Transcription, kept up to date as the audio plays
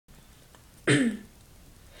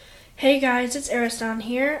Hey guys, it's Ariston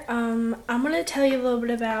here. I'm gonna tell you a little bit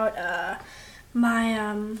about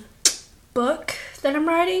my book that I'm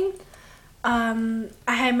writing. I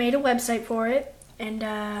had made a website for it, and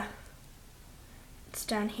it's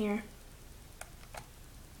down here.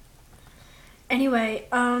 Anyway,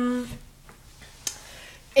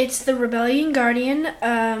 it's the Rebellion Guardian.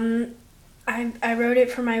 I wrote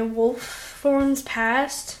it for my Wolf Forms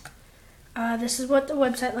Past. This is what the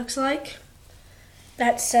website looks like.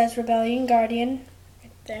 That says Rebellion Guardian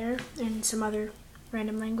right there, in some other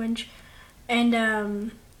random language.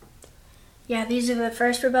 And yeah, these are the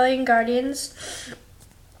first Rebellion Guardians.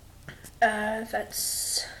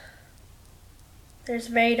 There's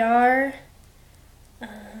Vadar.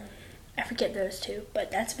 I forget those two, but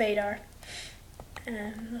that's Vadar.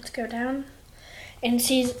 Let's go down. And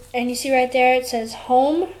you see right there it says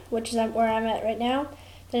Home, which is where I'm at right now.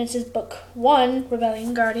 Then it says Book 1,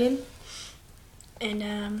 Rebellion Guardian.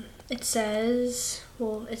 And it says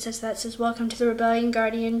Welcome to the Rebellion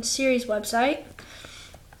Guardian series website.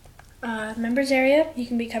 Members area, you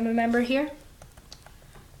can become a member here.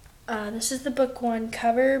 This is the book 1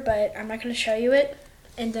 cover, but I'm not going to show you it.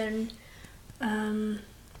 And then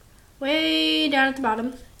way down at the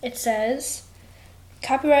bottom, it says,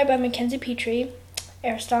 copyright by Mackenzie Petrie,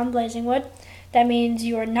 Ariston Blazingwood. That means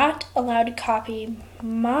you are not allowed to copy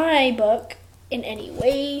my book in any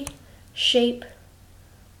way, shape,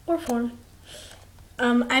 or form.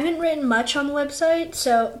 I haven't written much on the website,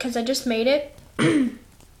 because I just made it.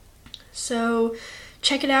 So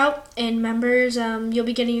check it out, and members, you'll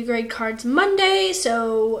be getting your grade cards Monday,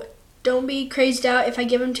 so don't be crazed out if I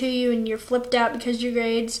give them to you and you're flipped out because of your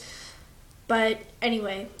grades. But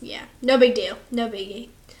anyway, yeah, no big deal, no biggie.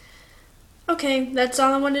 Okay, that's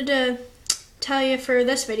all I wanted to tell you for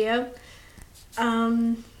this video.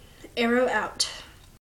 Arrow out.